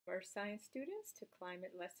our science students to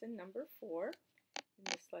climate lesson number 4. In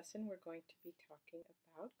this lesson we're going to be talking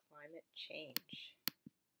about climate change.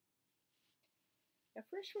 Now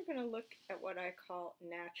first we're going to look at what I call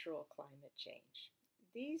natural climate change.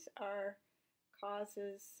 These are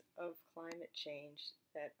causes of climate change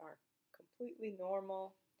that are completely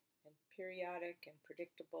normal and periodic and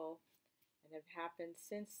predictable and have happened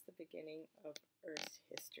since the beginning of Earth's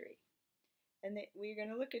history. And we're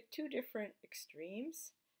going to look at two different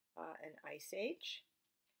extremes, an ice age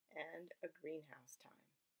and a greenhouse time.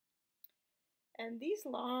 And these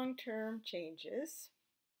long-term changes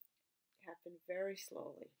happen very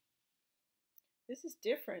slowly. This is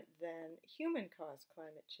different than human-caused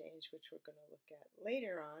climate change, which we're going to look at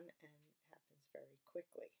later on and happens very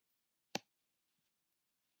quickly.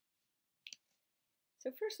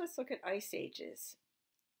 So first let's look at ice ages.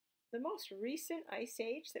 The most recent ice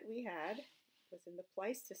age that we had was in the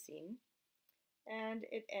Pleistocene, and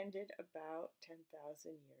it ended about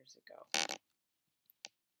 10,000 years ago.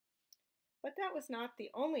 But that was not the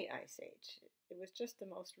only ice age. It was just the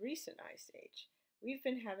most recent ice age. We've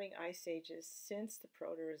been having ice ages since the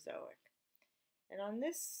Proterozoic. And on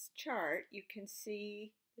this chart, you can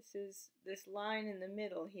see this line in the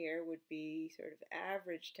middle here would be sort of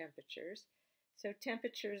average temperatures. So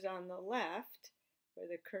temperatures on the left, where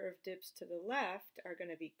the curve dips to the left, are going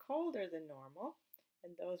to be colder than normal,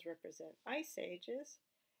 and those represent ice ages.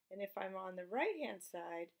 And if I'm on the right-hand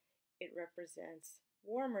side, it represents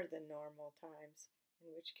warmer than normal times, in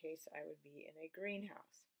which case I would be in a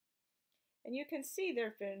greenhouse. And you can see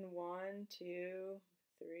there have been 1, 2,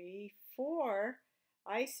 3, 4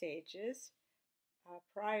 ice ages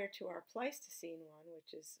prior to our Pleistocene one,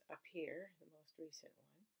 which is up here, the most recent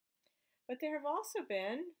one. But there have also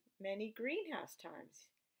been many greenhouse times.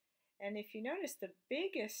 And if you notice, the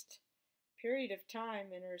biggest period of time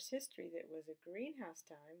in Earth's history that was a greenhouse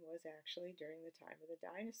time was actually during the time of the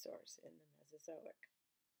dinosaurs in the Mesozoic.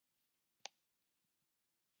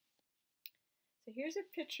 So here's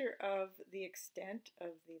a picture of the extent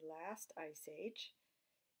of the last ice age,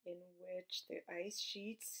 in which the ice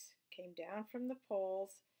sheets came down from the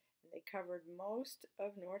poles and they covered most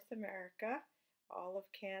of North America, all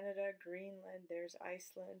of Canada, Greenland, there's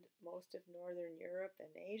Iceland, most of Northern Europe and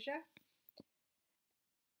Asia.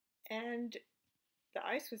 And the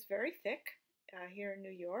ice was very thick here in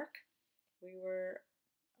New York. We were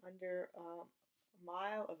under a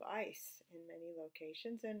mile of ice in many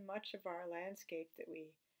locations, and much of our landscape that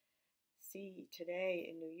we see today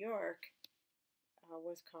in New York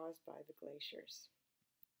was caused by the glaciers.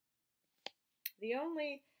 The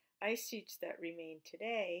only ice sheets that remain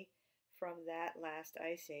today from that last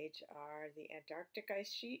ice age are the Antarctic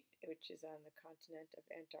ice sheet, which is on the continent of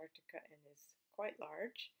Antarctica and is quite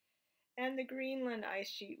large, and the Greenland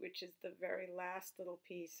ice sheet, which is the very last little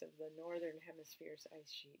piece of the northern hemisphere's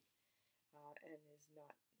ice sheet and is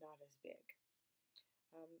not as big.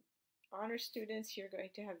 Honors students, you're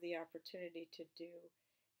going to have the opportunity to do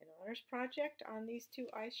an honors project on these two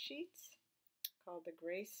ice sheets called the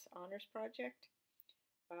GRACE Honors Project,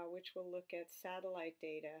 which will look at satellite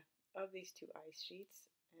data of these two ice sheets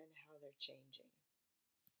and how they're changing.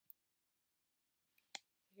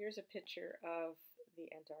 Here's a picture of the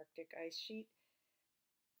Antarctic ice sheet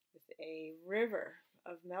with a river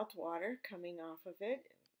of meltwater coming off of it.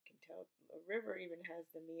 You can tell a river even has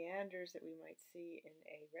the meanders that we might see in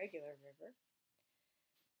a regular river.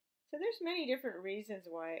 So there's many different reasons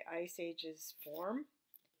why ice ages form.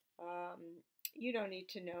 You don't need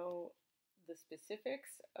to know the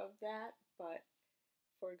specifics of that, but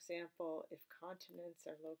for example, if continents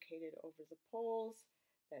are located over the poles,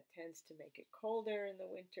 that tends to make it colder in the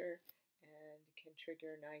winter and can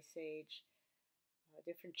trigger an ice age.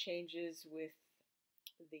 Different changes with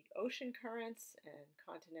the ocean currents and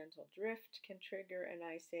continental drift can trigger an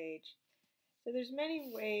ice age. So there's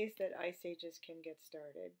many ways that ice ages can get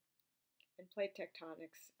started, and plate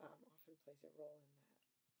tectonics often plays a role in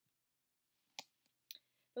that.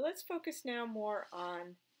 But let's focus now more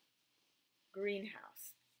on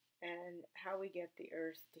greenhouse and how we get the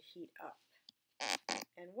Earth to heat up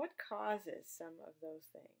and what causes some of those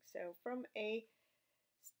things. So from a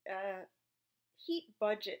heat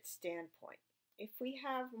budget standpoint, if we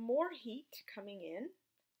have more heat coming in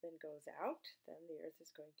than goes out, then the Earth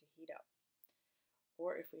is going to heat up.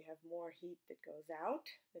 Or if we have more heat that goes out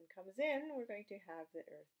than comes in, we're going to have the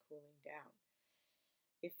Earth cooling down.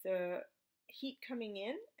 If the heat coming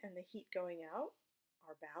in and the heat going out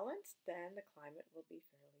are balanced, then the climate will be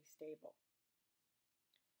fairly stable.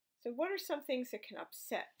 So what are some things that can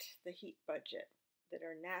upset the heat budget that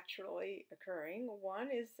are naturally occurring? One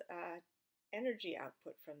is energy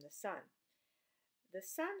output from the sun. the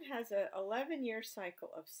sun has an 11-year cycle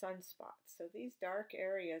of sunspots. So these dark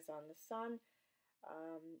areas on the sun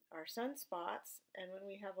are sunspots, and when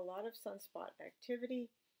we have a lot of sunspot activity,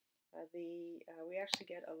 we actually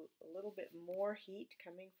get a little bit more heat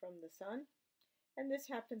coming from the sun, and this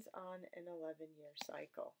happens on an 11-year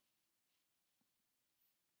cycle.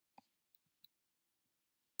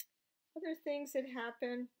 Other things that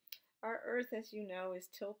happen, our Earth, as you know, is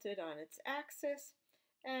tilted on its axis,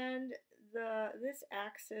 and this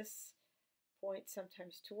axis points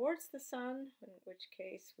sometimes towards the sun, in which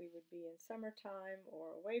case we would be in summertime,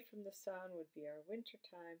 or away from the sun would be our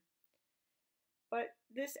wintertime. But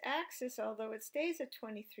this axis, although it stays at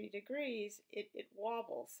 23 degrees, it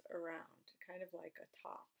wobbles around, kind of like a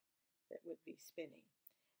top that would be spinning.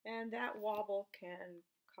 And that wobble can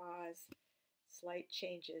cause slight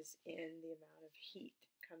changes in the amount of heat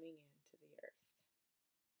coming into the Earth.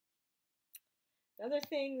 Another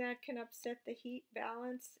thing that can upset the heat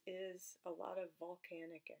balance is a lot of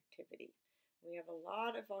volcanic activity. We have a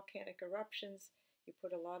lot of volcanic eruptions. You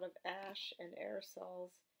put a lot of ash and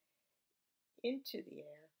aerosols into the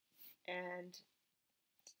air, and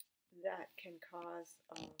that can cause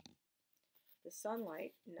the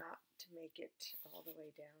sunlight not to make it all the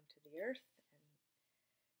way down to the Earth, and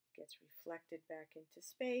it gets reflected back into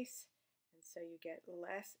space, and so you get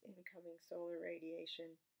less incoming solar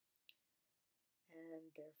radiation,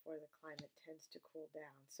 and therefore the climate tends to cool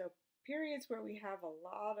down. So periods where we have a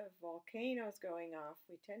lot of volcanoes going off,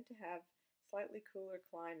 we tend to have slightly cooler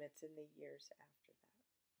climates in the years after that.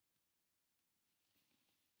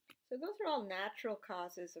 So those are all natural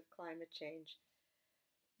causes of climate change.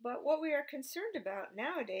 But what we are concerned about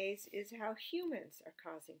nowadays is how humans are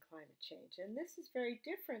causing climate change. And this is very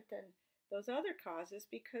different than those other causes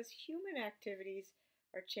because human activities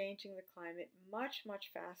are changing the climate much,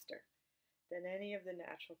 much faster than any of the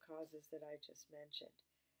natural causes that I just mentioned.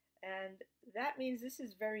 And that means this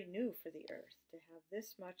is very new for the Earth to have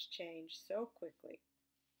this much change so quickly.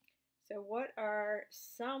 So what are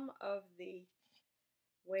some of the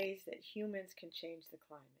ways that humans can change the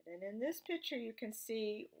climate? And in this picture you can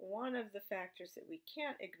see one of the factors that we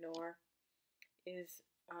can't ignore is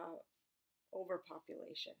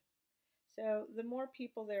overpopulation. So the more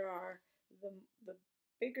people there are, the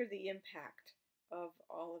bigger the impact of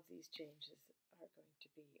all of these changes are going to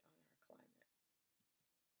be on our climate.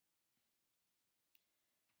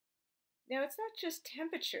 Now it's not just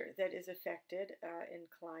temperature that is affected in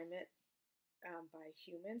climate by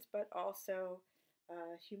humans, but also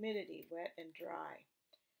humidity, wet and dry.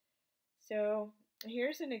 So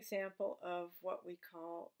here's an example of what we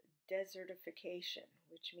call desertification,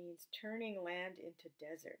 which means turning land into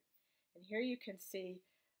desert. And here you can see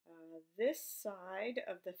this side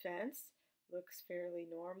of the fence looks fairly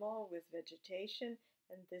normal with vegetation,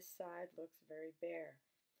 and this side looks very bare.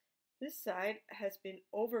 This side has been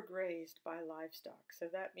overgrazed by livestock, so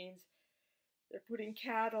that means they're putting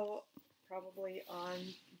cattle probably on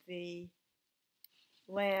the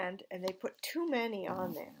land, and they put too many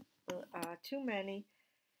on there, too many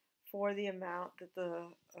for the amount that the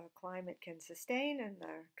climate can sustain, and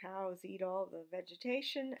the cows eat all the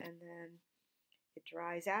vegetation, and then it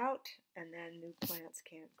dries out, and then new plants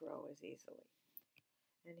can't grow as easily.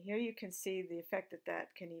 And here you can see the effect that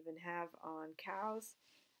that can even have on cows.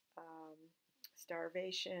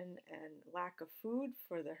 Starvation and lack of food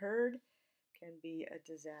for the herd can be a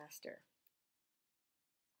disaster.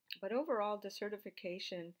 But overall,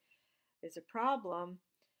 desertification is a problem,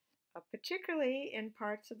 particularly in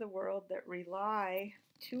parts of the world that rely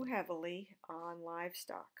too heavily on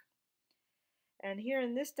livestock. And here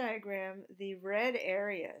in this diagram, the red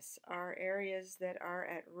areas are areas that are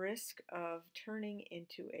at risk of turning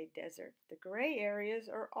into a desert. The gray areas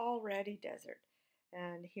are already desert.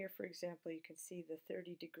 And here, for example, you can see the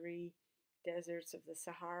 30-degree deserts of the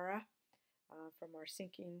Sahara from our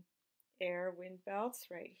sinking air wind belts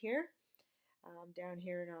right here. Down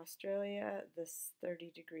here in Australia, this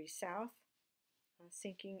 30-degree south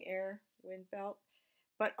sinking air wind belt.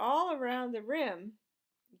 But all around the rim,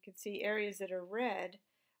 you can see areas that are red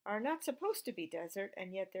are not supposed to be desert,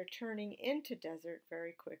 and yet they're turning into desert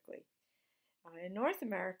very quickly. In North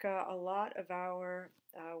America, a lot of our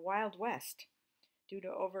Wild West, due to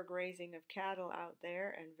overgrazing of cattle out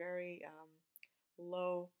there and very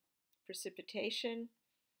low precipitation,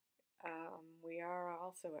 we are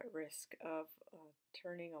also at risk of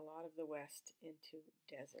turning a lot of the West into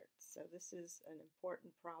deserts. So this is an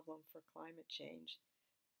important problem for climate change.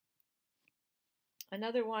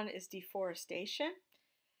 Another one is deforestation.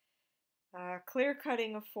 Clear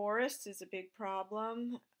cutting of forests is a big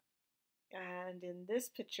problem. And in this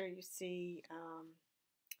picture you see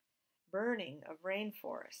burning of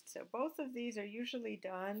rainforests. So both of these are usually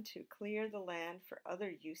done to clear the land for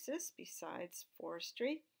other uses besides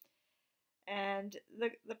forestry. And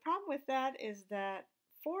the problem with that is that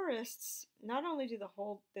forests, not only do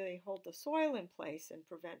they hold the soil in place and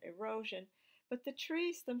prevent erosion, but the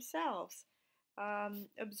trees themselves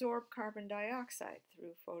absorb carbon dioxide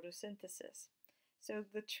through photosynthesis. So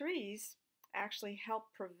the trees actually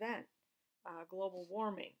help prevent global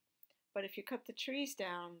warming. But if you cut the trees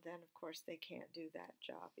down, then of course they can't do that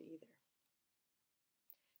job either.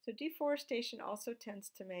 So deforestation also tends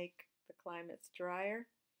to make the climates drier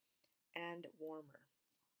and warmer.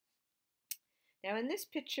 Now in this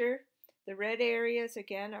picture, the red areas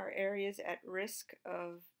again are areas at risk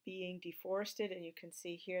of being deforested, and you can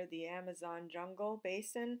see here the Amazon jungle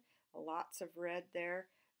basin, lots of red there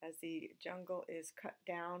as the jungle is cut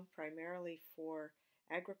down primarily for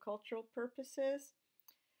agricultural purposes.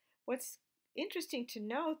 What's interesting to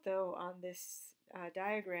note though on this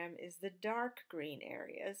diagram is the dark green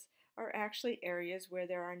areas are actually areas where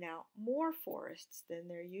there are now more forests than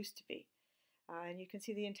there used to be. And you can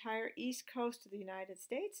see the entire east coast of the United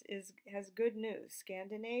States has good news.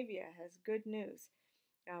 Scandinavia has good news.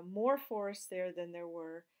 More forests there than there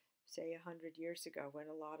were, say, 100 years ago when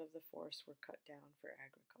a lot of the forests were cut down for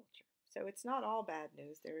agriculture. So it's not all bad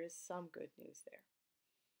news. There is some good news there.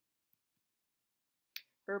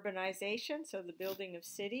 Urbanization, so the building of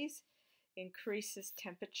cities, increases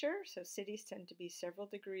temperature. So cities tend to be several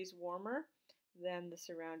degrees warmer than the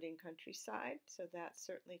surrounding countryside. So that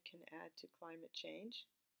certainly can add to climate change.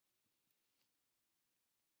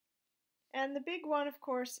 And the big one, of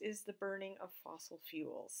course, is the burning of fossil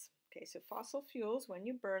fuels. Okay, so fossil fuels, when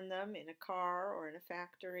you burn them in a car or in a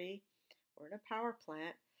factory or in a power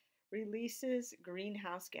plant, releases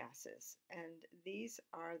greenhouse gases. And these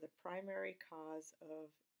are the primary cause of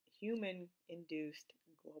human-induced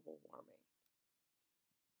global warming.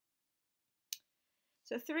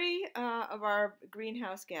 So three of our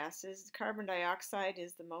greenhouse gases, carbon dioxide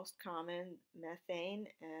is the most common, methane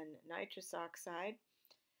and nitrous oxide.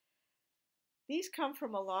 These come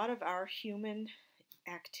from a lot of our human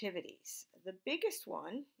activities. The biggest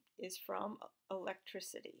one is from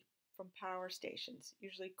electricity, from power stations.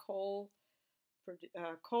 Usually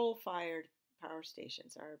coal-fired power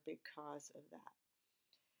stations are a big cause of that.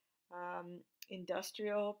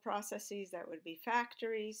 Industrial processes, that would be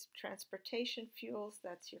factories. Transportation fuels,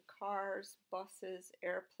 that's your cars, buses,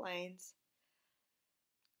 airplanes.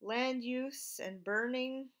 Land use and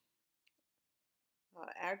burning,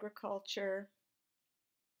 agriculture,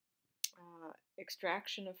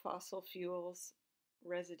 extraction of fossil fuels,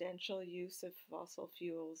 residential use of fossil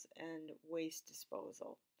fuels, and waste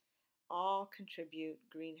disposal all contribute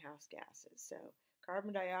greenhouse gases. So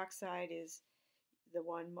carbon dioxide is the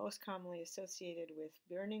one most commonly associated with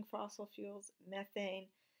burning fossil fuels. Methane,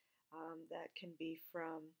 that can be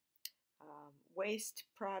from waste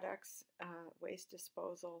products, waste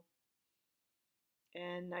disposal,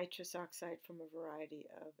 and nitrous oxide from a variety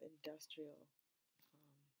of industrial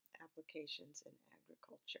applications in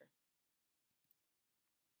agriculture.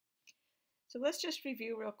 So let's just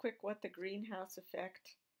review real quick what the greenhouse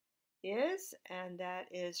effect is, and that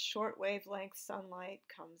is short wavelength sunlight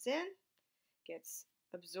comes in, gets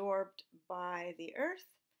absorbed by the earth,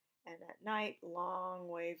 and at night long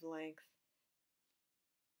wavelength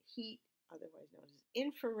heat, otherwise known as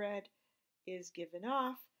infrared, is given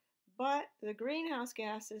off, but the greenhouse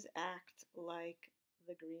gases act like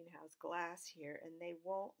the greenhouse glass here, and they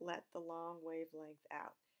won't let the long wavelength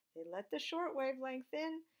out. They let the short wavelength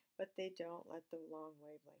in, but they don't let the long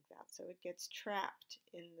wavelength out. So it gets trapped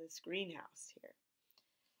in this greenhouse here.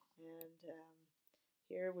 And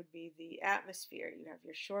here would be the atmosphere. You have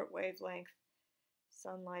your short wavelength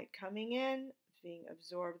sunlight coming in, being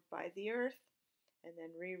absorbed by the earth, and then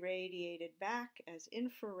re-radiated back as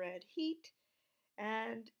infrared heat,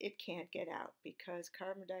 and it can't get out because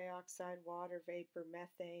carbon dioxide, water vapor,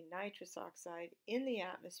 methane, nitrous oxide in the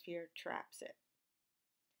atmosphere traps it.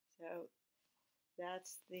 So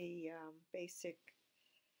that's the basic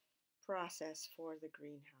process for the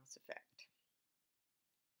greenhouse effect.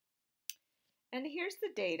 And here's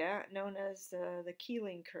the data known as the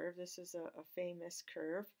Keeling curve. This is a famous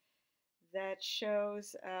curve that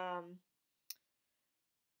shows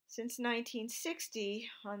since 1960,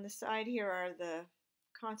 on the side here are the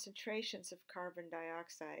concentrations of carbon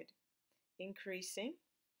dioxide increasing.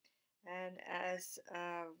 And as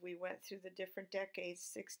we went through the different decades,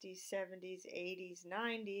 60s, 70s, 80s,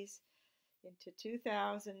 90s, into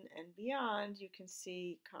 2000 and beyond, you can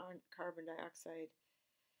see carbon dioxide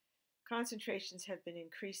concentrations have been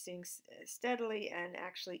increasing steadily and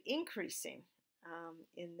actually increasing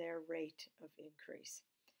in their rate of increase.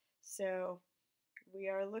 So we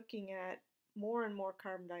are looking at more and more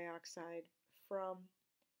carbon dioxide from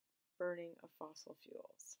burning of fossil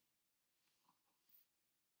fuels.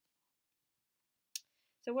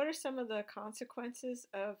 So what are some of the consequences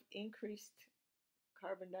of increased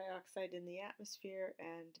carbon dioxide in the atmosphere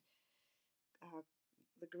and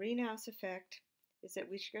the greenhouse effect? Is that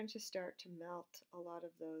we're going to start to melt a lot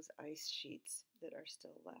of those ice sheets that are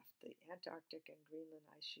still left. The Antarctic and Greenland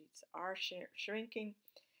ice sheets are shrinking,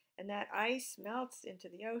 and that ice melts into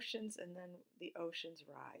the oceans, and then the oceans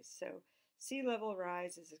rise. So sea level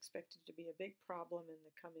rise is expected to be a big problem in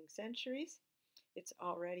the coming centuries. It's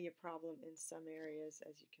already a problem in some areas,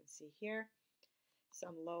 as you can see here.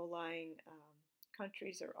 Some low-lying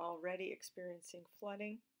countries are already experiencing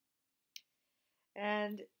flooding.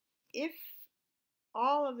 And if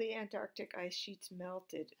all of the Antarctic ice sheets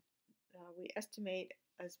melted, we estimate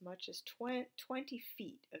as much as 20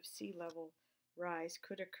 feet of sea level rise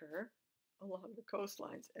could occur along the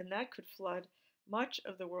coastlines, and that could flood much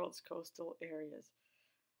of the world's coastal areas.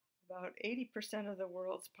 About 80% of the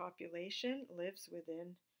world's population lives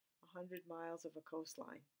within 100 miles of a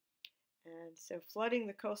coastline. And so flooding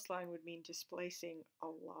the coastline would mean displacing a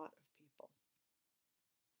lot of people.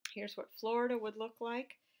 Here's what Florida would look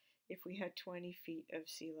like if we had 20 feet of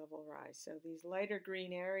sea level rise. So these lighter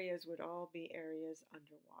green areas would all be areas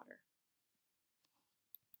underwater.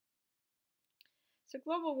 So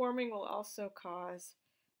global warming will also cause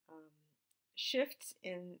shifts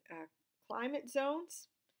in climate zones.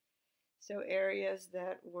 So areas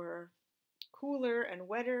that were cooler and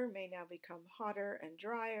wetter may now become hotter and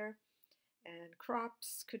drier, and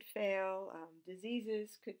crops could fail,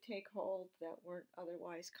 diseases could take hold that weren't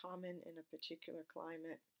otherwise common in a particular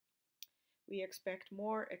climate. We expect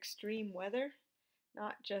more extreme weather,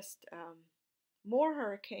 not just more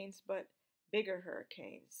hurricanes, but bigger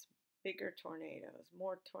hurricanes, bigger tornadoes,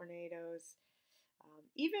 more tornadoes,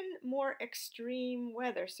 even more extreme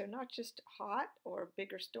weather. So not just hot or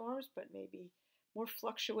bigger storms, but maybe more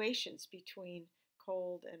fluctuations between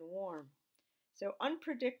cold and warm. So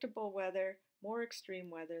unpredictable weather, more extreme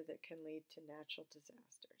weather that can lead to natural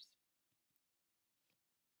disasters.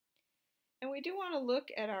 And we do want to look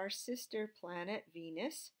at our sister planet,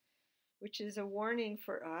 Venus, which is a warning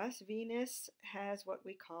for us. Venus has what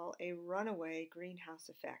we call a runaway greenhouse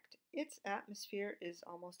effect. Its atmosphere is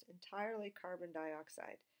almost entirely carbon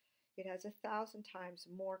dioxide. It has 1,000 times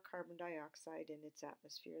more carbon dioxide in its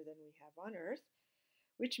atmosphere than we have on Earth,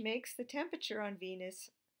 which makes the temperature on Venus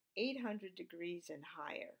 800 degrees and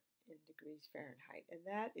higher in degrees Fahrenheit. And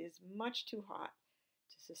that is much too hot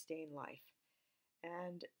to sustain life.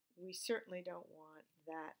 And we certainly don't want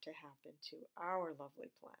that to happen to our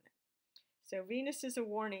lovely planet. So Venus is a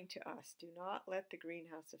warning to us. Do not let the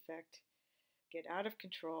greenhouse effect get out of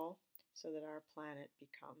control so that our planet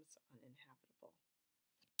becomes uninhabitable.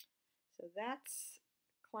 So that's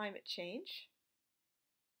climate change.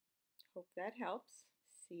 Hope that helps.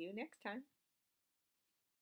 See you next time.